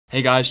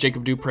Hey guys,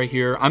 Jacob Dupre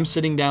here. I'm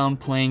sitting down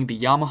playing the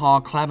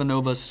Yamaha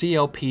Clavinova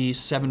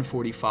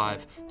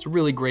CLP-745. It's a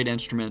really great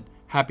instrument.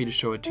 Happy to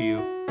show it to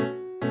you.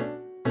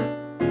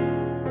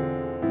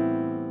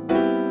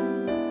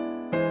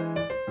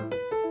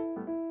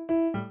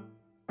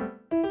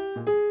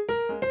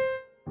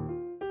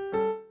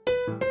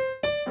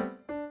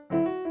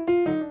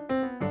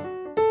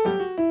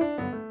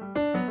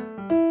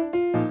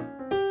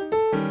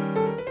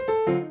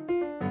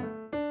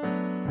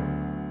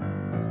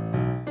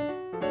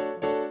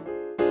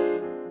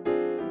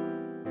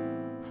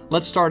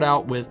 Let's start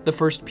out with the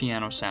first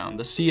piano sound,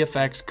 the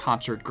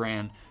CFX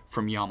Grand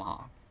from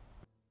Yamaha.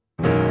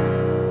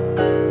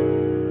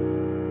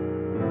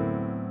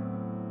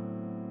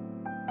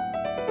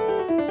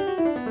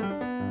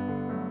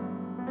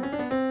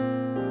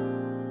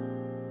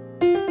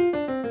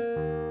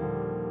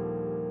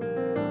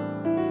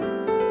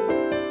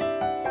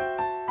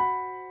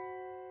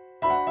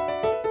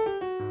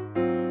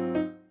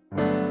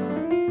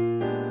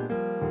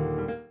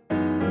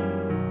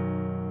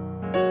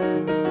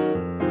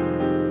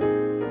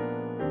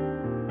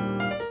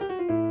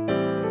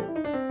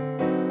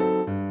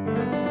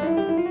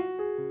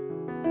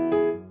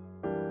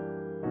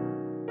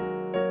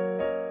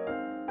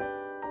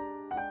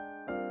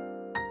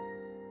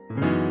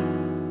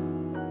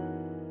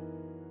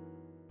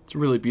 It's a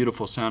really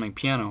beautiful sounding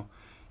piano,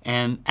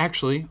 and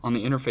actually on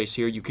the interface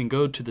here you can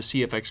go to the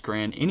CFX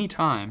Grand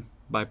anytime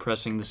by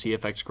pressing the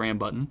CFX Grand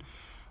button,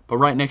 but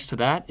right next to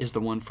that is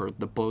the one for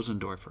the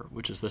Bösendorfer,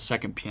 which is the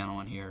second piano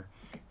on here,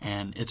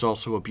 and it's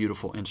also a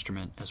beautiful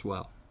instrument as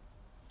well.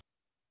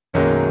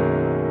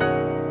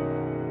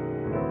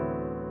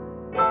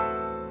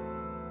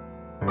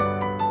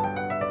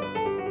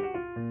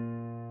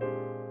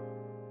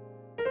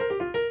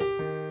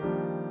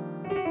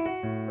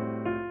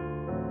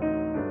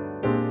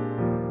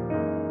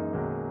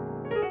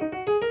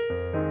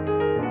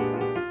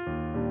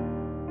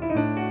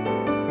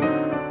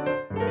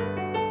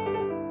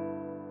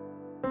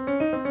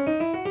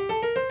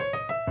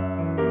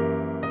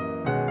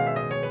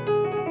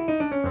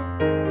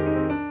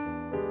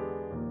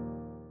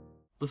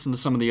 Listen to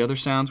some of the other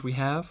sounds we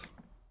have.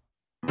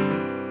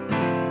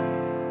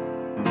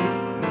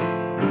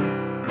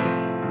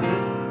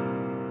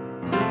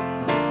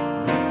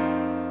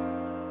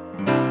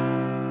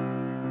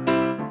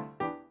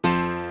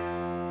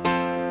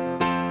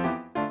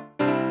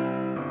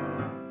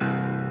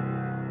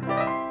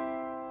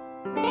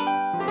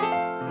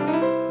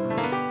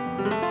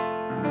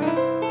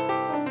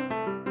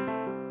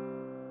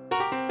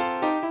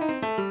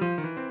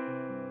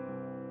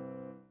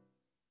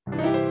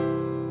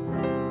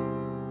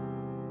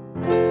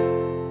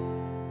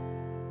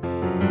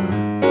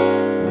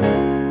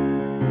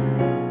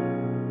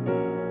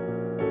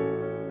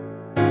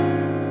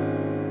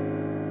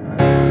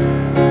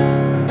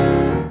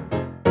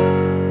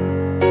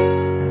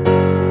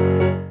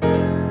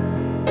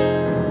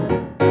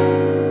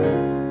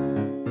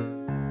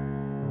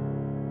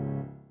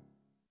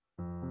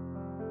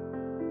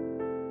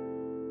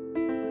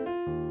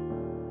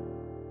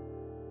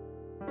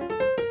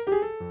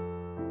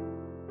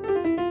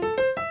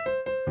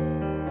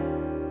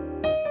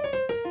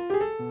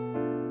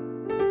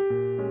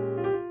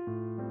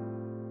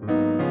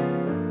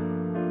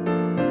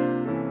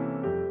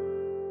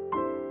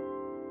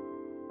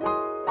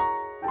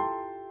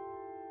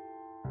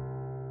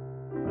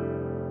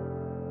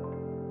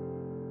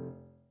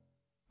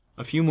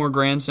 A few more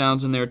grand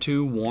sounds in there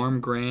too, warm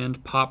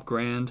grand, pop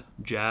grand,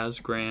 jazz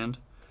grand.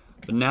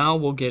 But now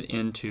we'll get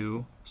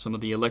into some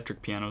of the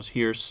electric pianos.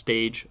 Here's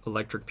stage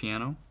electric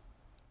piano.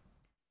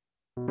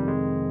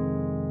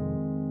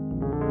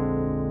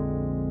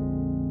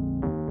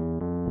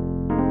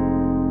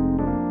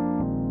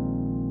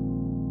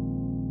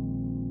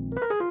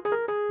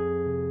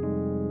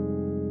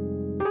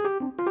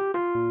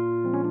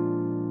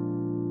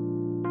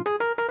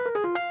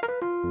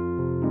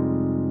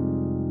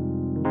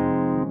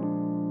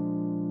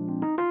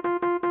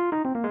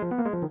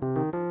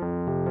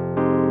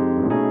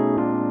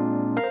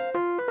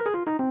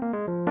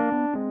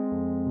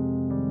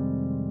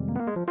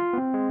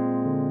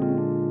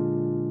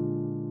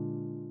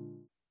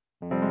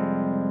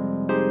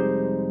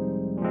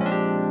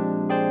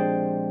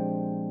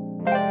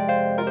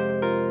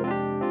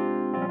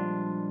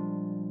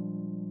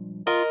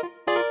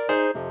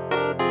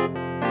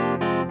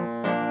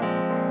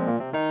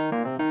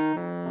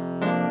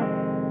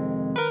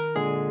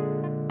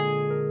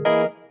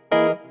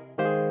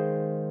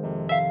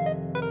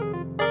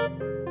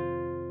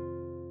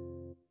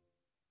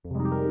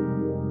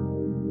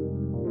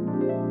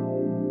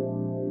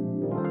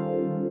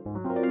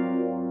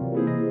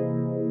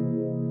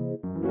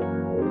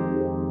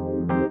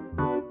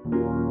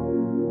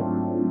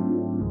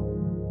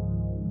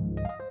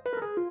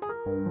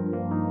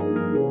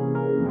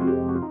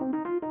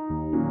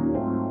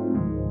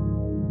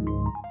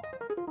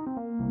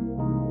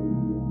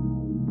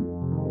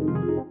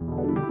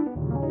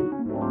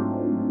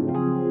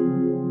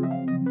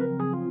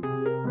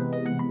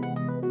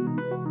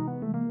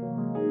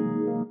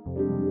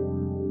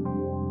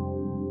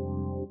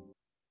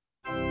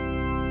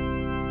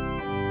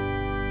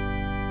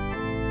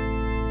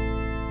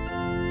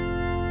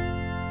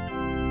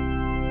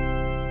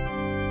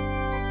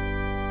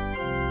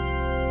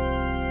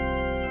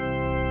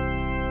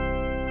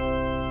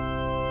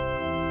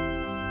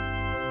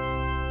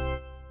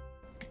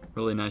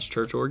 Really nice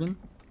church organ.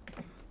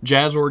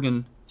 Jazz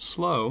organ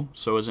slow,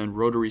 so as in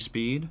rotary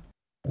speed.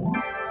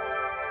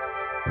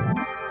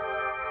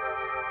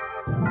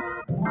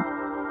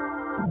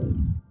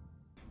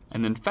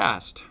 And then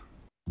fast.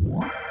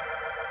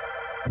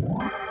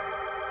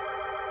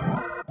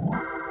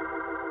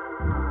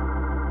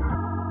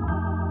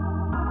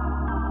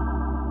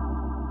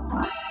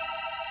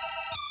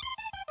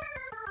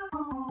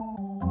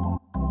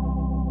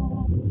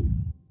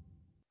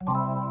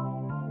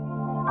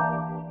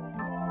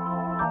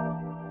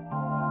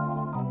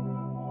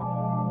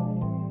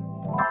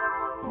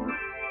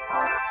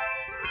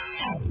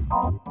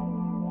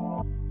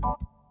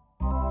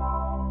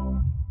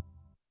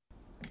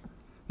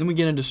 Then we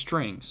get into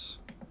strings.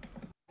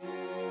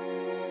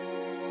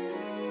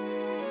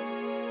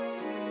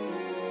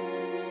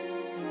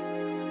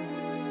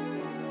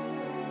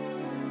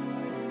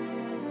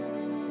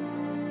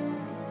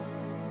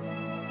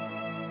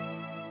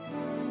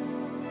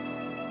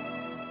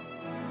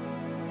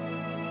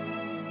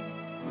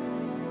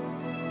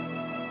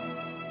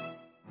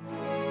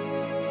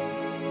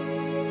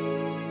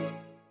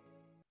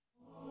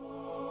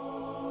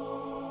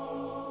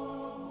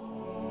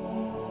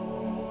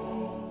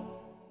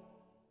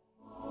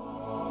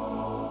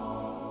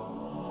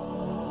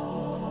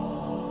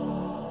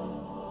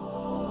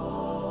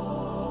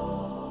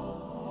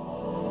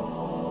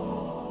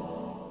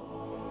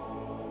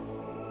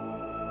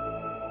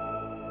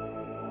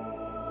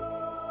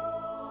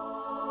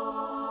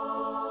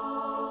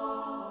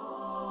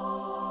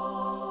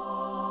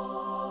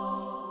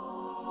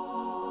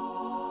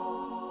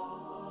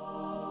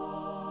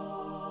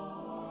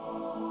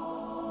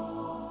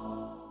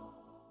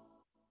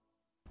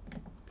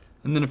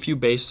 And then a few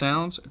bass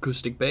sounds,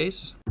 acoustic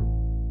bass.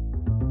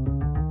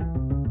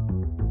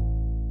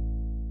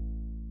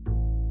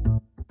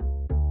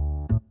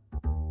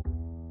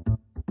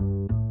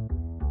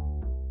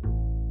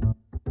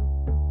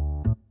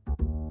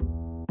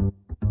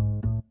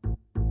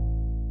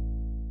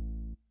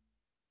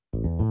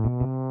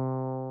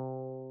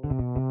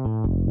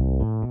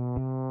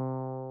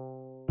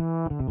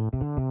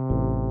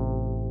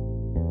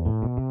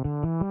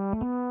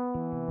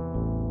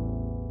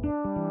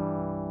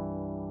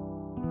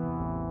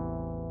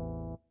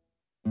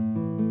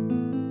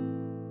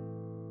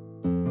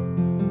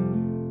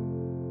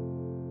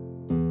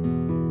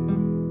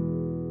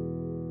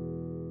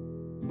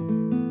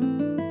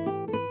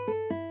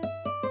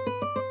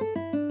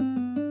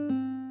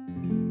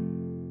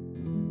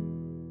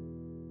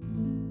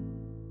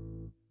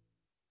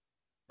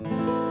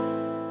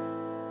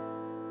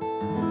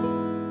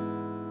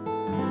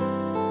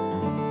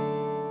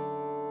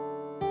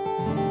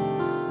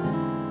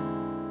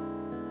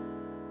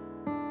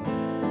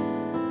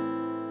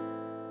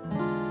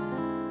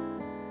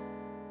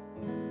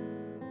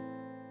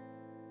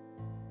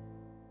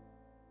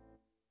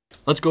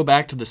 Let's go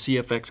back to the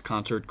CFX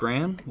Concert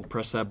Grand. We'll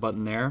press that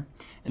button there.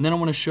 And then I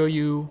want to show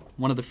you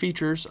one of the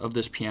features of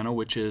this piano,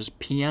 which is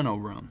Piano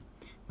Room.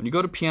 When you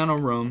go to Piano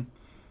Room,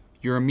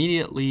 you're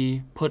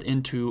immediately put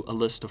into a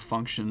list of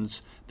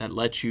functions that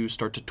let you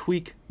start to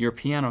tweak your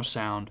piano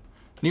sound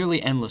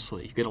nearly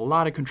endlessly. You get a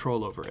lot of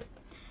control over it.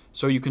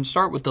 So you can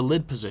start with the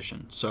lid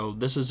position. So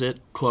this is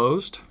it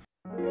closed,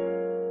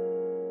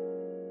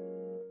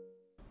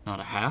 not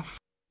a half,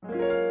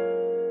 and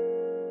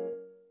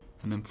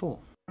then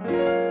full.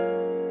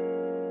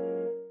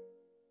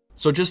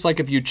 So just like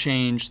if you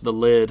change the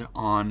lid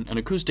on an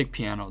acoustic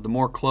piano, the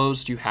more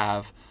closed you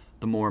have,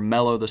 the more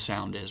mellow the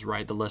sound is,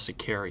 right? The less it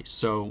carries.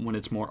 So when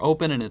it's more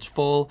open and it's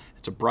full,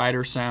 it's a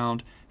brighter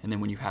sound. And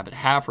then when you have it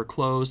half or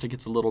closed, it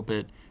gets a little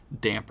bit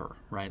damper,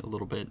 right? A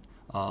little bit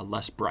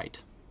less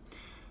bright.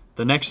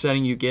 The next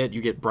setting you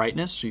get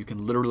brightness, so you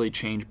can literally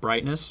change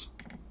brightness.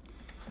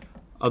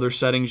 Other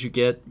settings you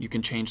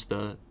can change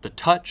the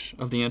touch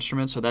of the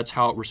instrument, so that's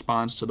how it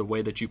responds to the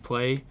way that you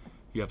play.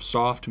 You have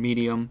soft,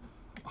 medium,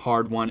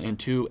 hard 1 and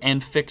 2,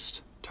 and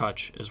fixed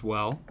touch as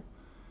well.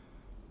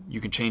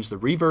 You can change the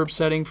reverb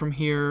setting from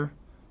here,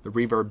 the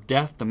reverb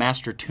depth, the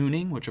master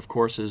tuning, which of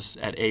course is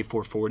at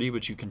A440,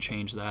 but you can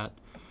change that.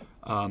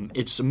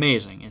 It's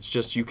amazing. It's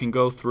just you can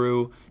go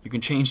through, you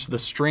can change the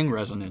string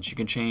resonance, you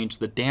can change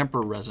the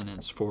damper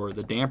resonance for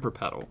the damper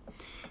pedal.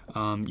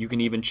 You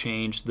can even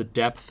change the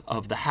depth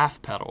of the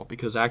half pedal,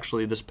 because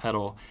actually this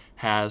pedal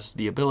has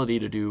the ability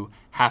to do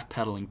half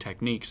pedaling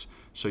techniques.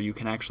 So you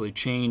can actually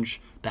change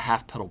the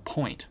half pedal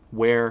point,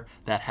 where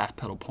that half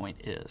pedal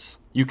point is.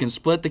 You can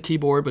split the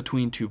keyboard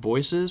between two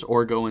voices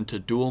or go into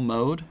dual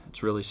mode.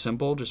 It's really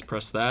simple, just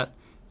press that.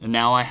 And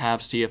now I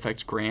have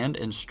CFX Grand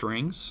and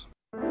strings.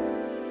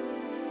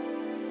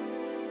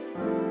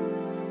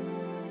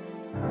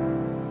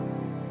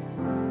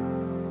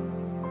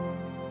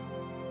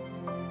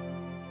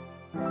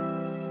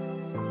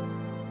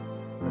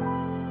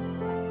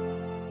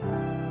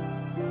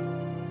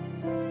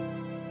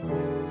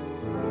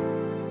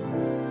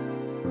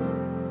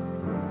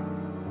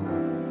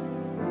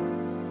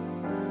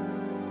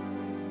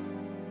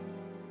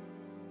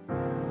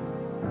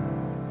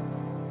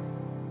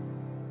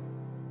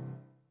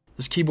 The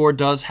This keyboard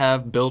does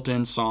have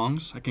built-in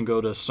songs. I can go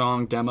to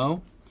Song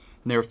Demo,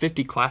 and there are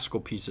 50 classical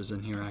pieces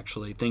in here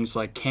actually. Things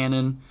like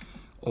Canon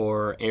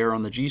or Air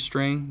on the G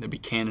string. There'd be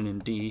Canon in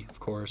D, of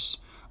course.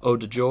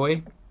 Ode to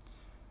Joy.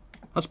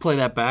 Let's play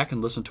that back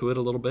and listen to it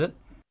a little bit.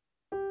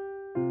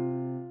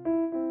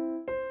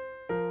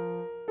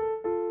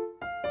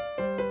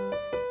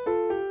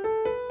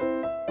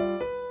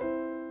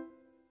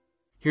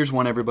 Here's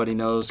one everybody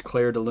knows,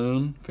 Clair de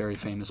Lune, very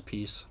famous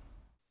piece.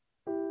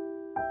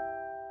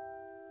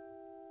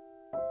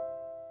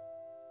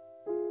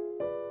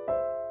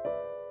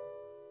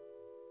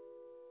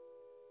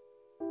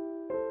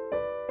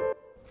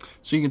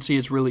 So you can see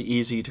it's really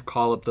easy to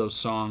call up those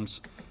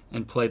songs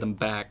and play them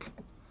back.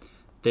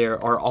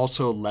 There are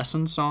also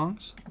lesson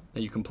songs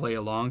that you can play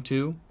along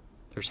to.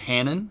 There's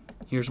Hanon.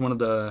 Here's one of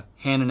the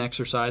Hanon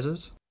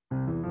exercises.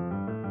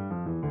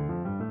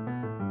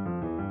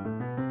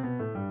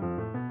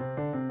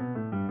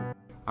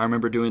 I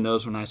remember doing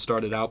those when I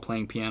started out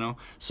playing piano.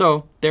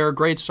 So there are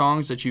great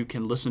songs that you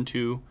can listen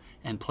to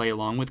and play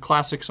along with,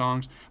 classic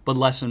songs, but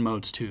lesson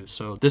modes too.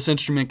 So this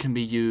instrument can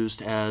be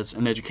used as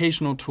an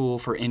educational tool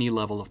for any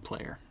level of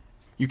player.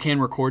 You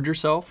can record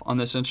yourself on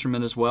this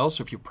instrument as well,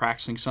 so if you're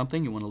practicing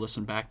something, you want to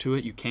listen back to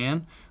it, you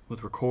can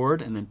with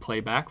record and then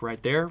play back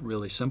right there,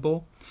 really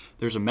simple.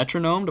 There's a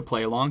metronome to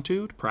play along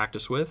to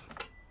practice with,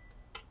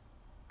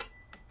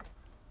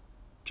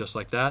 just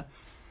like that.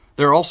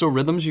 There are also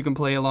rhythms you can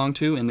play along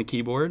to in the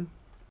keyboard.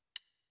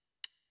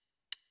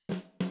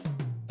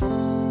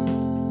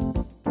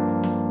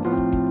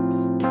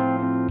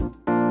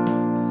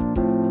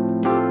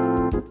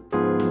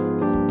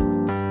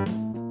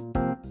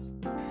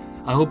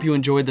 I hope you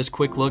enjoyed this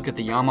quick look at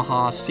the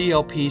Yamaha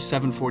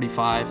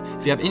CLP-745.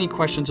 If you have any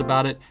questions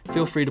about it,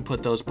 feel free to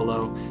put those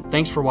below.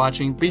 Thanks for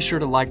watching. Be sure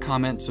to like,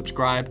 comment,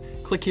 subscribe.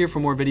 Click here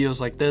for more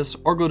videos like this,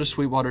 or go to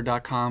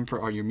sweetwater.com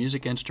for all your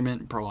music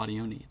instrument and pro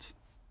audio needs.